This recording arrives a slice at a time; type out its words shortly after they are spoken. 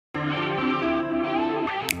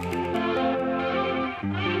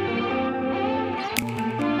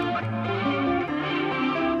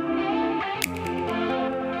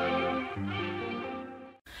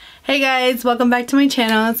Hey guys, welcome back to my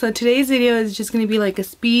channel. So today's video is just going to be like a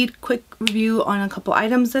quick review on a couple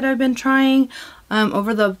items that I've been trying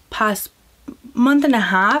over the past month and a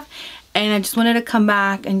half, and I just wanted to come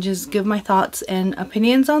back and just give my thoughts and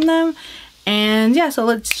opinions on them. And yeah, so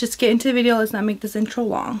let's just get into the video. Let's not make this intro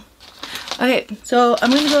long. Okay, so I'm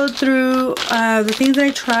going to go through the things that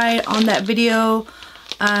I tried on that video,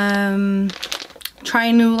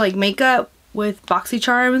 trying new like makeup with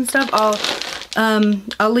BoxyCharm and stuff.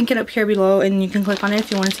 I'll link it up here below and you can click on it if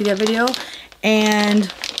you want to see that video. And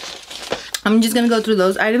I'm just going to go through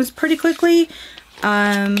those items pretty quickly.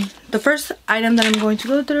 The first item that I'm going to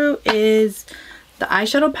go through is the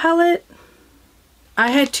eyeshadow palette.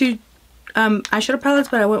 I had two eyeshadow palettes,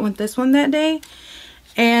 but I went with this one that day.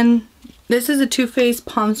 And this is a Too Faced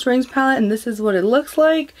Palm Springs palette, and this is what it looks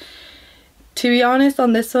like. To be honest,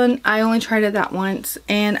 on this one, I only tried it that once.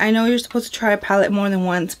 And I know you're supposed to try a palette more than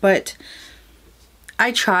once, but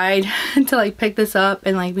I tried to like pick this up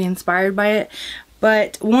and like be inspired by it.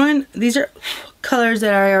 But one, these are colors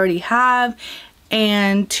that I already have,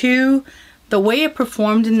 and two, the way it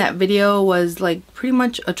performed in that video was like pretty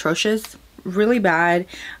much atrocious, really bad.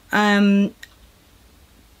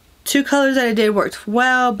 Two colors that I did worked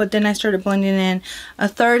well, but then I started blending in a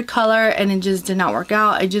third color and it just did not work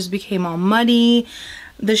out. It just became all muddy.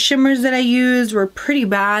 The shimmers that I used were pretty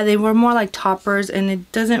bad. They were more like toppers, and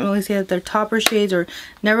it doesn't really say that they're topper shades, or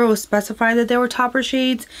never was specified that they were topper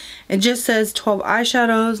shades. It just says 12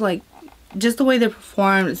 eyeshadows. Like, just the way they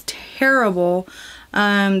perform is terrible.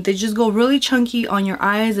 They just go really chunky on your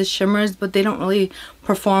eyes, the shimmers, but they don't really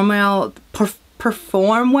perform well.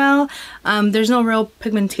 There's no real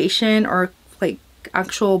pigmentation or like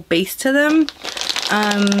actual base to them.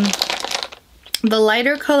 The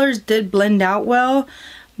lighter colors did blend out well,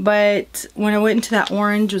 but when I went into that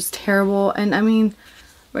orange, it was terrible. And I mean,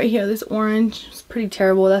 right here, this orange is pretty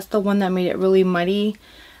terrible. That's the one that made it really muddy.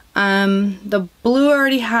 The blue I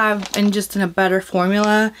already have, and just in a better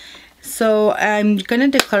formula. So I'm gonna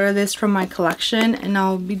declutter this from my collection, and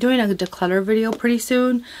I'll be doing a declutter video pretty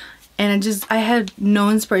soon. And I had no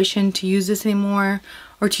inspiration to use this anymore,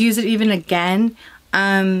 or to use it even again.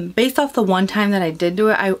 Based off the one time that I did do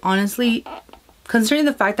it, I honestly, considering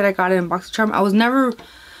the fact that I got it in BoxyCharm, I was never,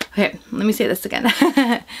 okay, let me say this again.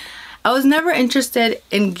 I was never interested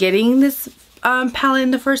in getting this palette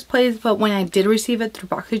in the first place, but when I did receive it through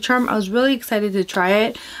BoxyCharm, I was really excited to try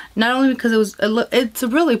it. Not only because it's a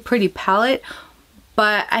really pretty palette,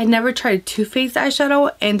 but I never tried Too Faced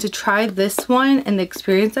eyeshadow, and to try this one and the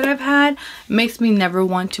experience that I've had makes me never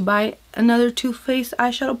want to buy another Too Faced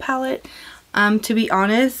eyeshadow palette, to be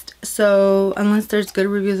honest. So unless there's good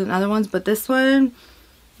reviews on other ones, but this one,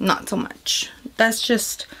 not so much. That's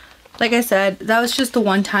just, like I said, that was just the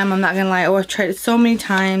one time. I'm not gonna lie. I've tried it so many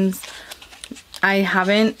times. I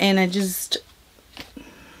haven't, and I just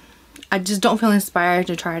don't feel inspired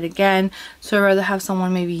to try it again. So I'd rather have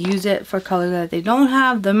someone maybe use it for colors that they don't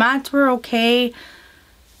have. The mattes were okay,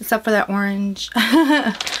 except for that orange.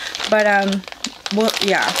 But well,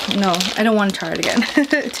 yeah, no, I don't want to try it again,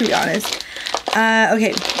 to be honest.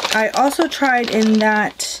 Okay, I also tried in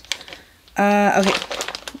that, okay,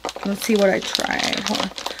 let's see what I tried. Hold on.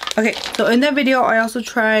 Okay, so in that video, I also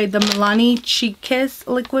tried the Milani Cheek Kiss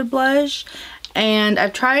liquid blush, and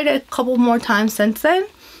I've tried it a couple more times since then.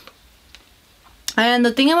 And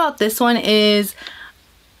the thing about this one is,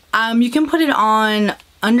 you can put it on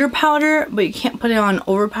under powder, but you can't put it on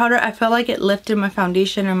over powder. I felt like it lifted my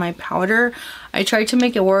foundation and my powder. I tried to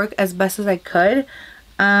make it work as best as I could.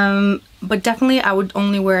 But definitely I would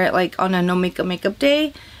only wear it like on a no makeup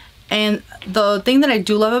day. And the thing that I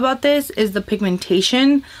do love about this is the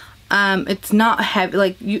pigmentation. It's not heavy,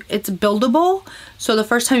 like it's buildable. So the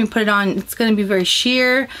first time you put it on, it's going to be very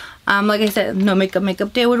sheer. Like I said, no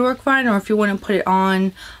makeup day would work fine, or if you want to put it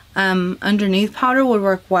on underneath powder would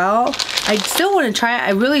work well. I still want to try it.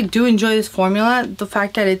 I really do enjoy this formula, the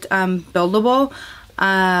fact that it's buildable.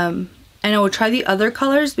 And I will try the other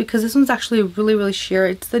colors because this one's actually really sheer.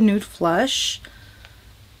 It's the Nude Flush.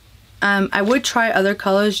 I would try other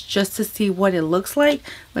colors just to see what it looks like.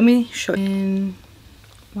 Let me show you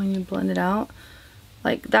when you blend it out.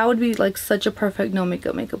 Like, that would be like such a perfect no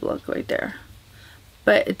makeup look right there.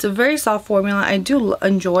 But it's a very soft formula. I do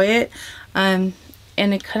enjoy it. And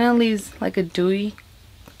it kind of leaves like a dewy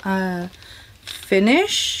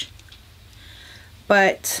finish.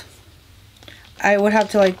 But I would have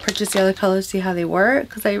to like purchase the other colors, see how they work,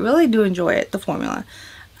 because I really do enjoy it, the formula.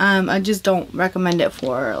 I just don't recommend it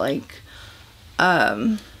for like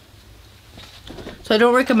so I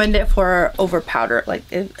don't recommend it for over powder. Like,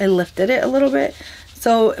 I lifted it a little bit,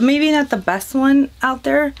 so maybe not the best one out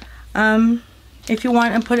there. if you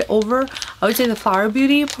want to put it over. I would say the Flower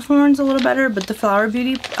Beauty performs a little better, but the Flower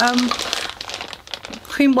Beauty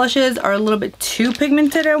cream blushes are a little bit too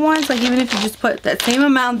pigmented at once. Like even if you just put that same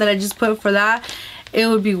amount that I just put for that, it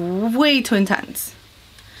would be way too intense.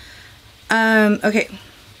 Okay,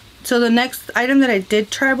 so the next item that I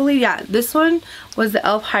did try, I believe, yeah, this one was the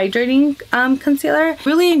e.l.f. Hydrating concealer.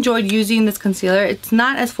 Really enjoyed using this concealer. It's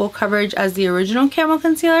not as full coverage as the original Camo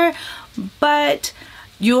concealer, but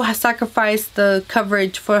you have sacrificed the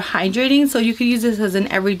coverage for hydrating, so you could use this as an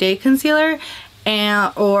everyday concealer,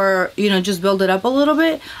 and or you know, just build it up a little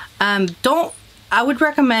bit. I would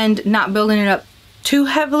recommend not building it up too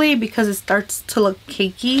heavily because it starts to look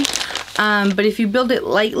cakey. But if you build it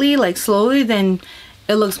lightly, like slowly, then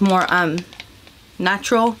it looks more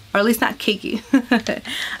natural, or at least not cakey.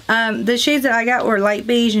 The shades that I got were light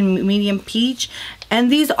beige and medium peach,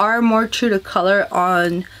 and these are more true to color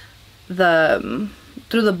on the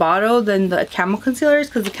through the bottle than the Camo concealers,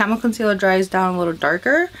 because the Camo concealer dries down a little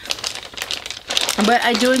darker. But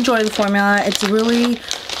I do enjoy the formula.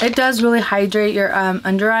 It does really hydrate your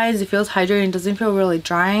under eyes. It feels hydrating. It doesn't feel really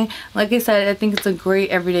drying. Like I said, I think it's a great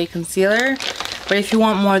everyday concealer. But if you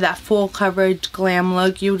want more of that full coverage glam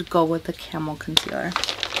look, you would go with the Camo concealer.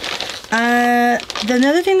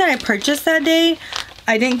 Another thing that I purchased that day,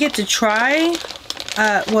 I didn't get to try,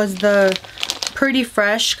 was the Pretty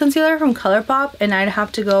Fresh concealer from Colourpop, and I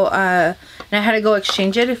had to go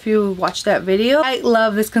exchange it if you watched that video. I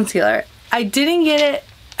love this concealer. I didn't get it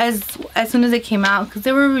as soon as it came out because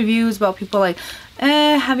there were reviews about people like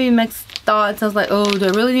having mixed thoughts. I was like, oh, do I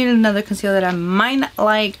really need another concealer that I might not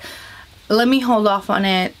like? Let me hold off on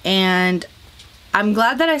it. And I'm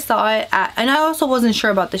glad that I saw it and I also wasn't sure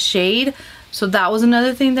about the shade, so that was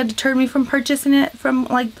another thing that deterred me from purchasing it from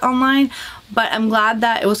like online. But I'm glad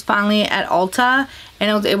that it was finally at Ulta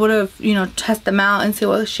and I was able to, you know, test them out and see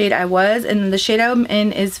what shade I was. And the shade I'm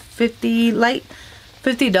in is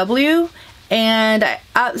 50W. And I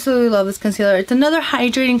absolutely love this concealer. It's another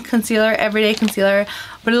hydrating concealer, everyday concealer,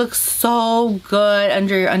 but it looks so good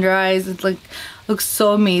under your under eyes. It's like, looks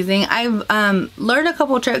so amazing. I've learned a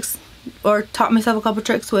couple tricks, or taught myself a couple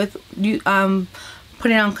tricks with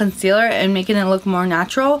putting on concealer and making it look more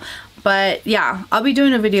natural. But yeah, I'll be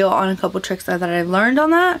doing a video on a couple tricks that I've learned on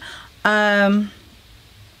that.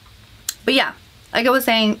 But yeah, like I was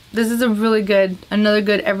saying, this is a really good, another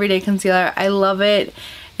good everyday concealer. I love it.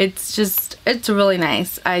 It's really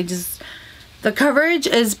nice. The coverage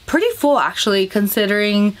is pretty full actually,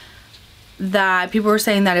 considering that people were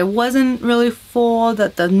saying that it wasn't really full,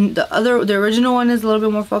 that the original one is a little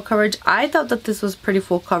bit more full coverage. I thought that this was pretty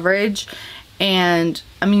full coverage, and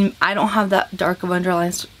I mean, I don't have that dark of under eye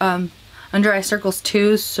circles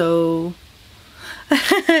too, so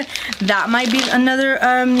that might be another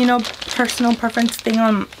you know, personal preference thing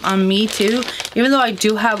on me too. Even though I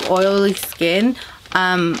do have oily skin,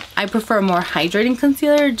 I prefer a more hydrating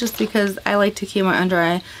concealer just because I like to keep my under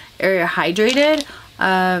eye area hydrated.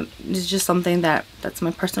 It's just something that's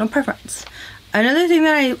my personal preference. Another thing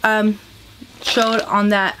that I showed on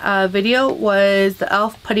that video was the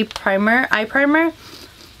e.l.f. Putty Primer, Eye Primer.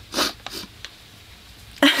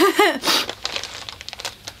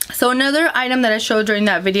 So another item that I showed during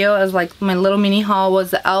that video as like my little mini haul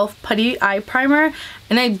was the e.l.f. Putty Eye Primer.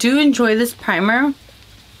 And I do enjoy this primer.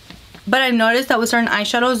 But I noticed that with certain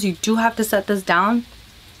eyeshadows, you do have to set this down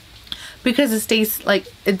because it stays like,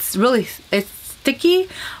 it's sticky.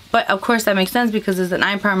 But of course that makes sense because it's an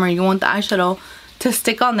eye primer. You want the eyeshadow to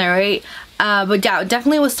stick on there, right? But yeah,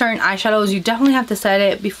 definitely with certain eyeshadows, you definitely have to set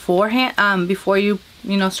it beforehand, before you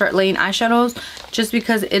know, start laying eyeshadows, just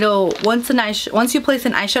because it'll, once you place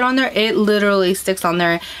an eyeshadow on there, it literally sticks on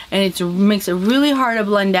there and it makes it really hard to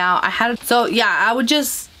blend out. So yeah, I would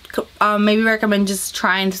just maybe recommend just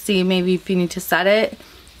trying to see maybe if you need to set it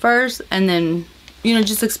first, and then, you know,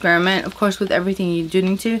 just experiment, of course, with everything you do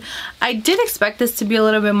need to. I did expect this to be a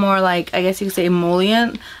little bit more like, I guess you could say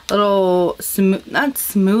emollient, a little not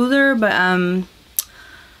smoother, but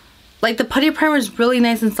like the putty primer is really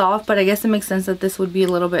nice and soft, but I guess it makes sense that this would be a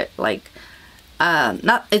little bit like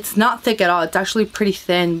it's not thick at all. It's actually pretty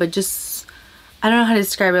thin, but just, I don't know how to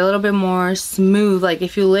describe it, a little bit more smooth. Like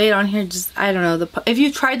if you lay it on here, just, I don't know, if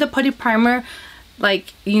you tried the putty primer,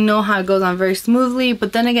 like, you know how it goes on very smoothly,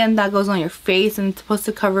 but then again, that goes on your face and it's supposed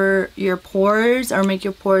to cover your pores or make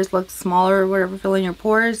your pores look smaller or whatever, fill in your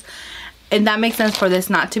pores. And that makes sense for this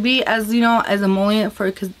not to be as, you know, as emollient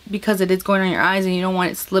because it is going on your eyes and you don't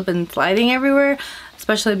want it slipping and sliding everywhere,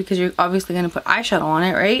 especially because you're obviously going to put eyeshadow on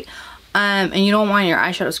it, right? And you don't want your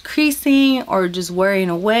eyeshadows creasing or just wearing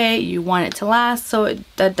away. You want it to last, so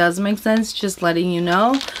that does make sense, just letting you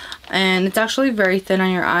know. And it's actually very thin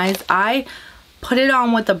on your eyes. I put it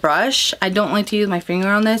on with a brush. I don't like to use my finger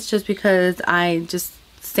on this just because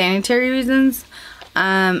sanitary reasons.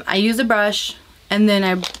 I use a brush and then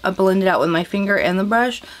I blend it out with my finger and the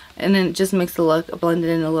brush, and then it just makes the look blended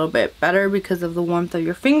in a little bit better because of the warmth of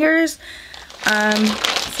your fingers.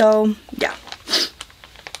 So yeah.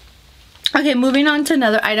 Okay, moving on to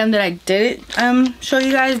another item that I didn't show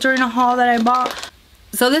you guys during a haul that I bought.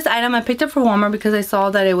 So this item I picked up for Walmart because I saw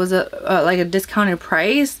that it was like a discounted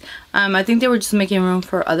price. I think they were just making room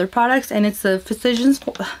for other products, and it's the Physicians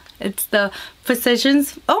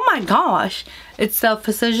oh my gosh, it's the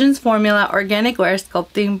Physicians Formula Organic Wear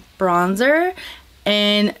Sculpting Bronzer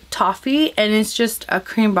in Toffee, and it's just a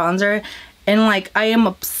cream bronzer, and like I am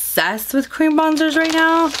obsessed with cream bronzers right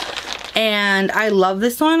now, and I love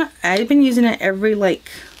this one. I've been using it every,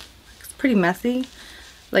 like, it's pretty messy,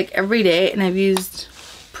 like every day, and I've used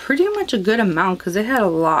pretty much a good amount because it had a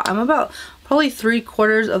lot. I'm about probably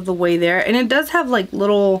 3/4 of the way there, and it does have like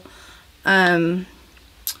little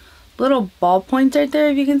ball points right there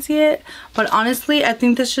if you can see it, but honestly I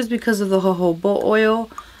think that's just because of the jojoba oil.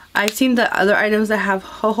 I've seen the other items that have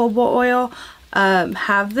jojoba oil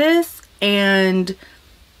have this, and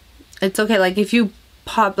it's okay. Like if you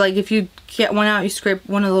pop, like if you get one out, you scrape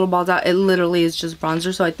one of the little balls out, it literally is just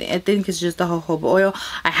bronzer. So I think it's just the jojoba oil.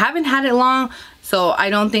 I haven't had it long, so I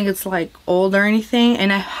don't think it's like old or anything,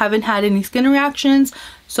 and I haven't had any skin reactions,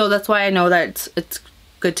 so that's why I know that it's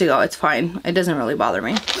good to go. It's fine. It doesn't really bother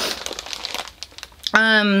me.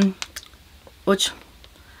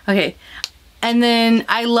 Okay, and then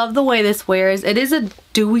I love the way this wears. It is a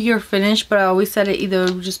dewier finish, but I always set it either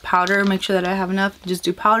just powder, make sure that I have enough, just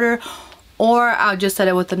do powder, or I'll just set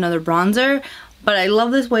it with another bronzer. But I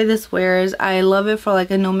love this way this wears. I love it for like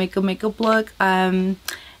a no makeup look. And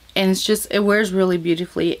it's just, it wears really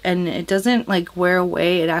beautifully, and it doesn't like wear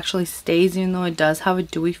away. It actually stays, even though it does have a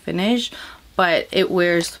dewy finish, but it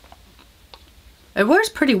wears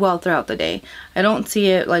pretty well throughout the day. I don't see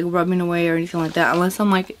it like rubbing away or anything like that, unless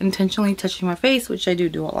I'm like intentionally touching my face, which I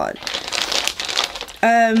do a lot.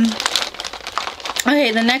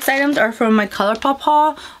 Okay, the next items are from my Colourpop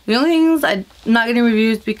haul. The only things I'm not getting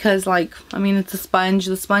reviews because, like, I mean, it's a sponge.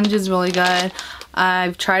 The sponge is really good.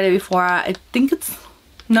 I've tried it before. I think it's,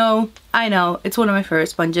 no, I know, it's one of my favorite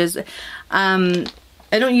sponges. I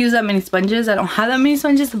don't use that many sponges. I don't have that many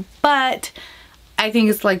sponges, but I think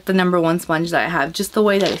it's like the #1 sponge that I have. Just the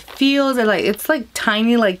way that it feels. It's like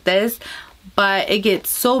tiny like this, but it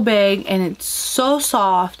gets so big and it's so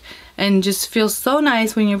soft and just feels so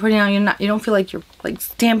nice when you're putting it on. You don't feel like you're like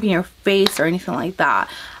stamping your face or anything like that.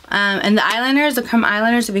 And the eyeliners, the creme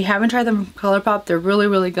eyeliners, if you haven't tried them from Colourpop, they're really,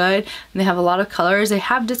 really good. And they have a lot of colors. They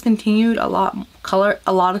have discontinued a lot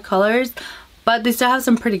of colors, but they still have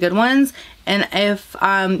some pretty good ones. And if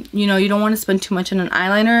you know, you don't want to spend too much on an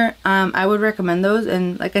eyeliner, I would recommend those.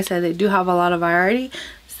 And like I said, they do have a lot of variety,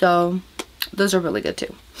 so those are really good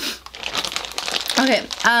too. Okay,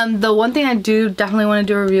 the one thing I do definitely want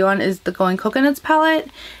to do a review on is the Going Coconuts palette,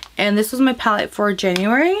 and this was my palette for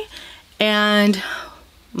January. And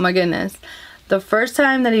my goodness, the first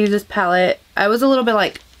time that I used this palette, I was a little bit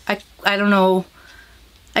like, I don't know,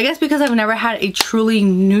 I guess because I've never had a truly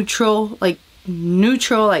neutral, like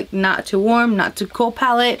not too warm, not too cold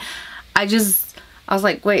palette. I was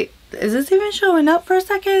like, wait, is this even showing up for a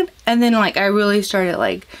second? And then like I really started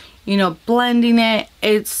like, you know, blending it.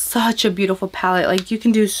 It's such a beautiful palette. Like you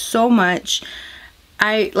can do so much.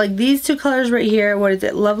 I like these two colors right here. What is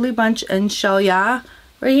it? Lovely Bunch and Shell Ya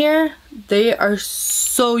right here. They are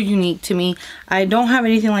so unique to me. I don't have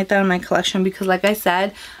anything like that in my collection because, like I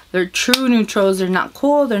said, they're true neutrals. They're not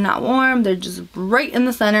cold, they're not warm, they're just right in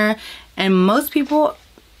the center. And most people,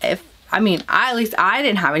 at least I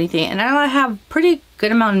didn't have anything, and I have pretty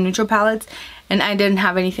good amount of neutral palettes, and I didn't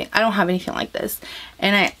have anything. I don't have anything like this,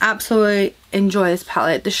 and I absolutely enjoy this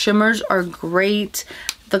palette. The shimmers are great.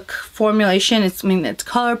 The formulation, it's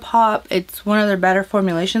Colourpop. It's one of their better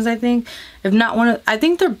formulations, I think. If not one of, I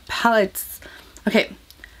think their palettes, okay.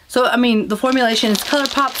 So, I mean, the formulation is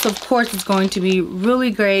Colourpop, so of course it's going to be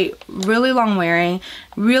really great, really long wearing,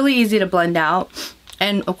 really easy to blend out,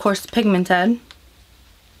 and of course pigmented.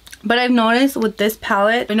 But I've noticed with this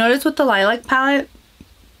palette, I noticed with the Lilac palette,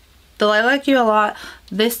 the Lilac You a Lot,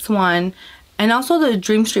 this one, and also the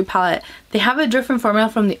Dream Street palette, they have a different formula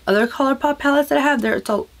from the other Colourpop palettes that I have. They're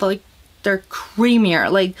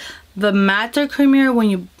creamier. Like the mattes are creamier when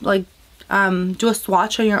you like do a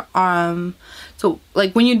swatch on your so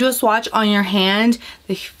like when you do a swatch on your hand,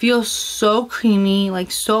 they feel so creamy, like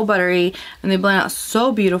so buttery, and they blend out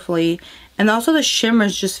so beautifully. And also the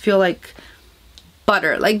shimmers just feel like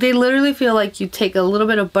butter. Like they literally feel like you take a little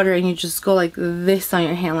bit of butter and you just go like this on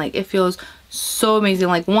your hand. Like it feels so amazing.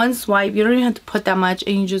 Like one swipe, you don't even have to put that much,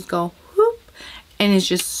 and you just go whoop, and it's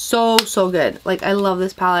just so good. Like I love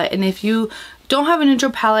this palette. And if you don't have a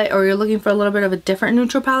neutral palette, or you're looking for a little bit of a different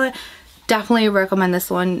neutral palette, definitely recommend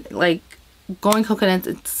this one. Like Going Coconuts,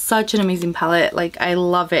 it's such an amazing palette. Like I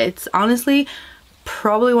love it. It's honestly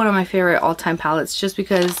probably one of my favorite all-time palettes, just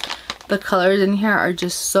because the colors in here are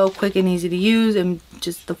just so quick and easy to use, and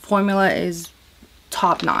just the formula is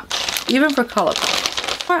top notch, even for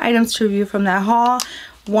Colourpop. More items to review from that haul.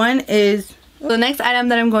 One is, the next item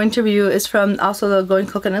that I'm going to review is from also the Going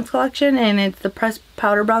Coconuts collection, and it's the pressed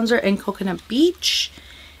powder bronzer in Coconut Beach.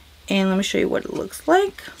 And let me show you what it looks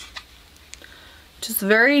like. Just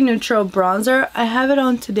very neutral bronzer. I have it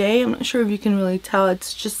on today. I'm not sure if you can really tell.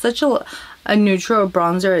 It's just such a neutral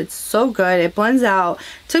bronzer. It's so good. It blends out.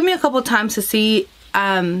 It took me a couple times to see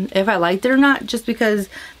if I liked it or not, just because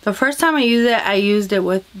the first time I used it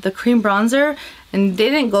with the cream bronzer, and they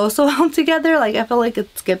didn't go so well together. Like I felt like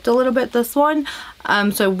it skipped a little bit this one,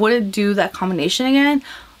 so I wouldn't do that combination again.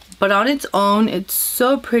 But on its own, it's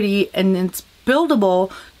so pretty, and it's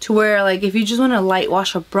buildable to where, like, if you just want to light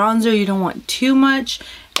wash a bronzer, you don't want too much,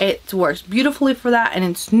 it works beautifully for that. And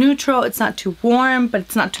it's neutral. It's not too warm, but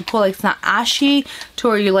it's not too cool. Like it's not ashy to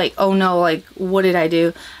where you're like, oh no, like what did I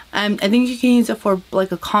do? I think you can use it for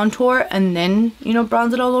like a contour, and then, you know,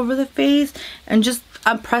 bronze it all over the face. And just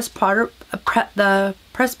pressed powder, the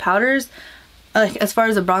pressed powders, like as far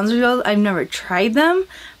as the bronzer goes, I've never tried them,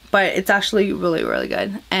 but it's actually really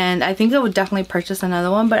good. And I think I would definitely purchase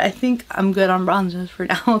another one, but I think I'm good on bronzers for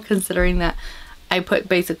now, considering that I put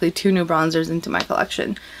basically 2 new bronzers into my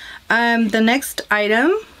collection. The next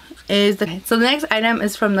item is the next item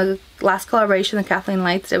is from the last collaboration that Kathleen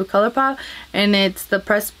Lights did with Colourpop, and it's the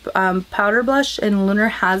pressed powder blush, and Lunar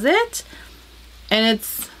has it. And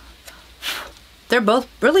they're both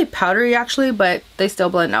really powdery actually, but they still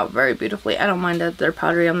blend out very beautifully. I don't mind that they're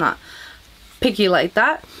powdery. I'm not picky like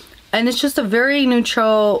that. And it's just a very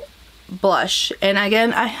neutral blush, and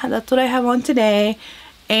again, that's what I have on today,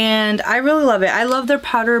 and I really love it. I love their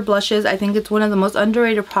powder blushes. I think it's one of the most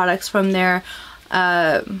underrated products from their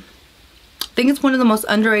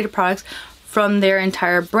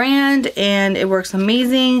entire brand, and it works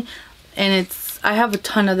amazing. And I have a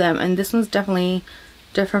ton of them, and this one's definitely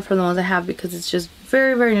different from the ones I have because it's just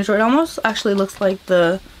very neutral. It almost actually looks like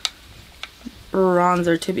the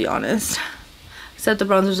bronzer, to be honest, except the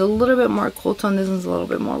bronzer's a little bit more cool tone, this one's a little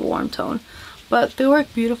bit more warm tone, but they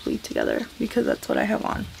work beautifully together because that's what I have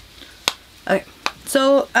on. Okay,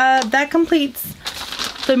 so that completes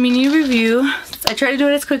the mini review. I try to do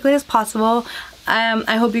it as quickly as possible.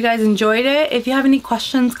 I hope you guys enjoyed it. If you have any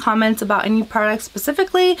questions, comments about any product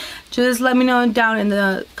specifically, just let me know down in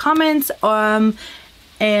the comments.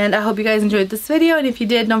 And I hope you guys enjoyed this video, and if you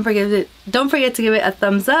did, don't forget to give it a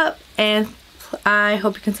thumbs up, and I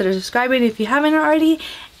hope you consider subscribing if you haven't already,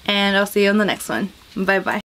 and I'll see you on the next one. Bye bye.